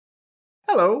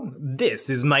Hello, this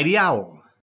is Mighty Owl.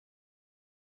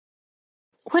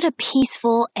 What a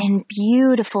peaceful and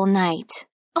beautiful night.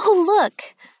 Oh,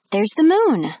 look, there's the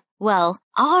moon. Well,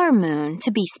 our moon,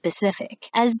 to be specific,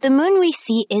 as the moon we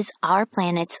see is our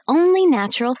planet's only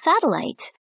natural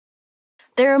satellite.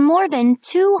 There are more than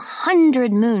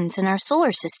 200 moons in our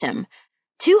solar system.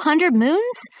 200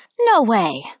 moons? No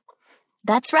way.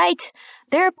 That's right.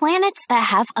 There are planets that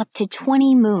have up to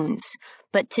 20 moons.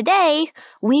 But today,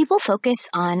 we will focus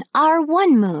on our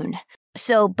one moon.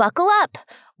 So buckle up.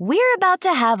 We're about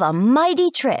to have a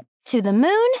mighty trip to the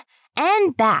moon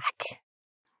and back.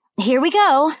 Here we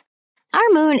go. Our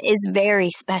moon is very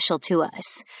special to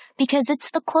us because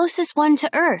it's the closest one to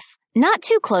Earth. Not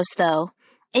too close, though.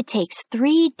 It takes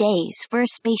 3 days for a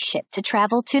spaceship to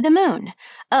travel to the moon.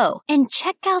 Oh, and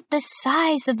check out the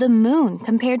size of the moon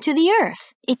compared to the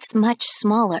Earth. It's much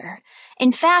smaller.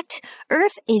 In fact,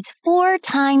 Earth is 4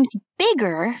 times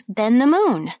bigger than the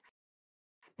moon.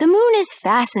 The moon is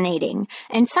fascinating,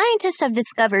 and scientists have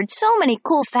discovered so many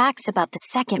cool facts about the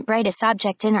second brightest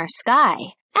object in our sky,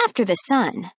 after the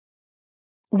sun.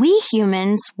 We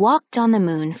humans walked on the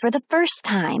moon for the first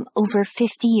time over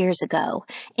 50 years ago,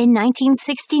 in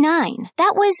 1969.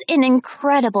 That was an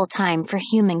incredible time for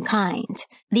humankind.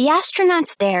 The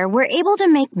astronauts there were able to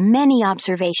make many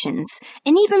observations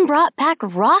and even brought back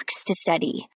rocks to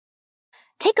study.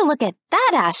 Take a look at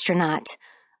that astronaut.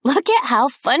 Look at how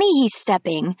funny he's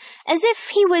stepping, as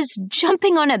if he was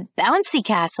jumping on a bouncy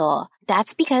castle.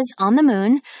 That's because on the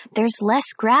moon, there's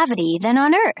less gravity than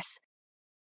on Earth.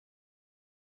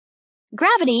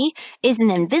 Gravity is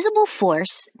an invisible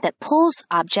force that pulls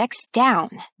objects down.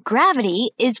 Gravity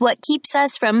is what keeps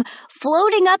us from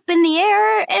floating up in the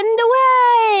air and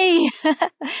away.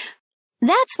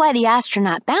 That's why the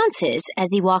astronaut bounces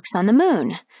as he walks on the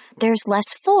moon. There's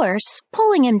less force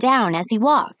pulling him down as he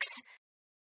walks.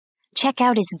 Check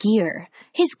out his gear,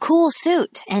 his cool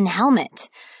suit and helmet.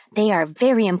 They are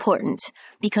very important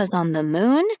because on the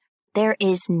moon, there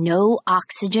is no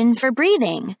oxygen for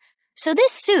breathing. So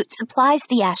this suit supplies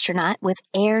the astronaut with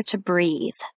air to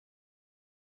breathe.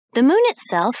 The moon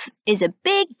itself is a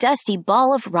big dusty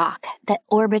ball of rock that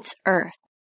orbits Earth.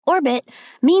 Orbit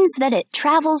means that it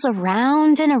travels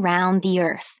around and around the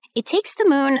Earth. It takes the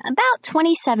moon about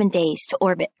 27 days to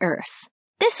orbit Earth.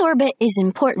 This orbit is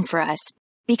important for us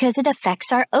because it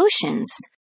affects our oceans.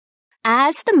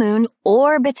 As the moon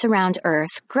orbits around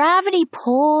Earth, gravity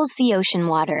pulls the ocean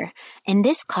water, and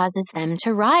this causes them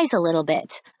to rise a little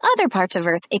bit. Other parts of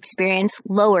Earth experience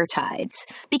lower tides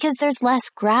because there's less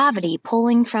gravity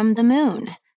pulling from the moon.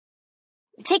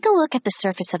 Take a look at the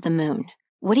surface of the moon.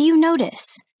 What do you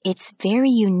notice? It's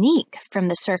very unique from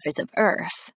the surface of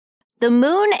Earth. The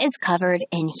moon is covered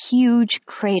in huge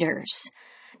craters.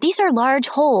 These are large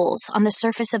holes on the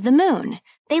surface of the moon.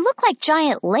 They look like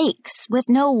giant lakes with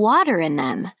no water in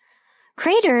them.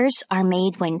 Craters are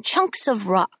made when chunks of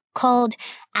rock called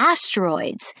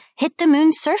asteroids hit the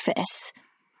moon's surface.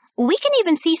 We can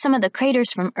even see some of the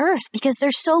craters from Earth because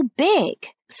they're so big.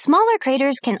 Smaller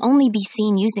craters can only be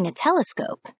seen using a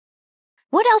telescope.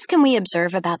 What else can we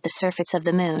observe about the surface of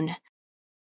the moon?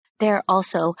 There are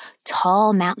also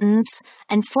tall mountains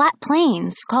and flat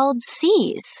plains called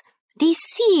seas. These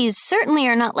seas certainly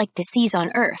are not like the seas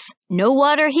on Earth. No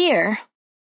water here.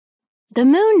 The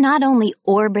moon not only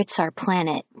orbits our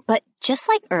planet, but just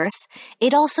like Earth,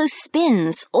 it also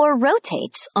spins or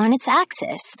rotates on its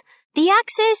axis. The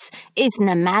axis is an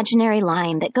imaginary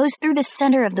line that goes through the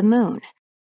center of the moon.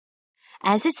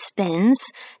 As it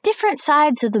spins, different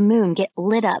sides of the moon get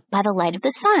lit up by the light of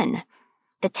the sun.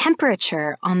 The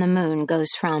temperature on the moon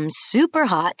goes from super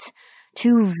hot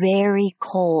to very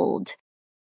cold.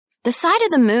 The side of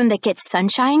the moon that gets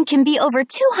sunshine can be over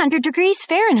 200 degrees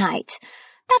Fahrenheit.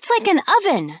 That's like an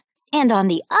oven. And on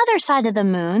the other side of the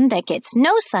moon that gets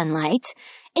no sunlight,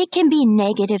 it can be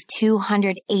negative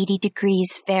 280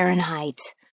 degrees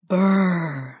Fahrenheit.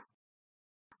 Brrr.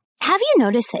 Have you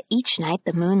noticed that each night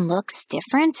the moon looks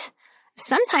different?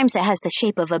 Sometimes it has the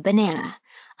shape of a banana.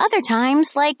 Other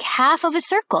times like half of a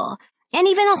circle, and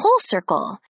even a whole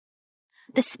circle.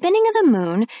 The spinning of the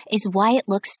moon is why it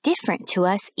looks different to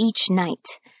us each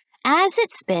night. As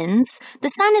it spins, the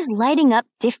sun is lighting up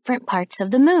different parts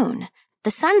of the moon. The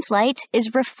sun's light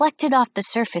is reflected off the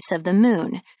surface of the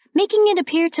moon, making it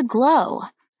appear to glow.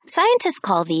 Scientists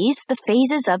call these the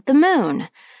phases of the moon.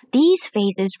 These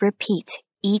phases repeat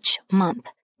each month.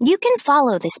 You can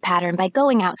follow this pattern by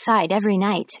going outside every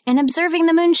night and observing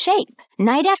the moon's shape.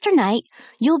 Night after night,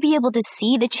 you'll be able to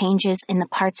see the changes in the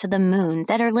parts of the moon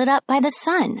that are lit up by the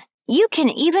sun. You can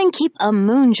even keep a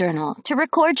moon journal to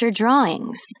record your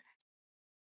drawings.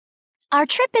 Our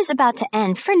trip is about to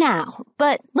end for now,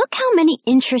 but look how many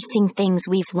interesting things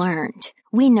we've learned.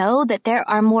 We know that there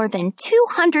are more than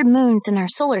 200 moons in our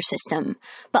solar system,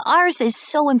 but ours is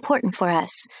so important for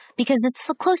us because it's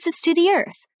the closest to the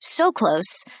Earth, so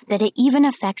close that it even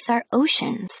affects our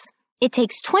oceans. It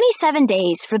takes 27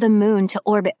 days for the moon to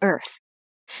orbit Earth,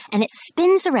 and it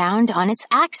spins around on its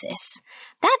axis.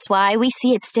 That's why we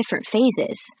see its different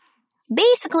phases.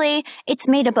 Basically, it's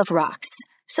made up of rocks,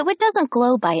 so it doesn't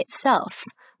glow by itself,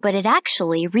 but it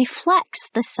actually reflects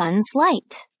the sun's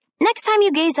light. Next time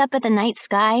you gaze up at the night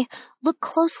sky, look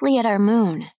closely at our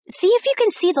moon. See if you can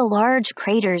see the large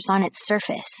craters on its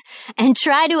surface, and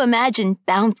try to imagine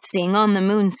bouncing on the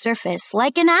moon's surface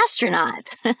like an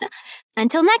astronaut.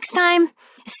 Until next time,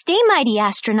 stay mighty,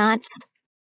 astronauts.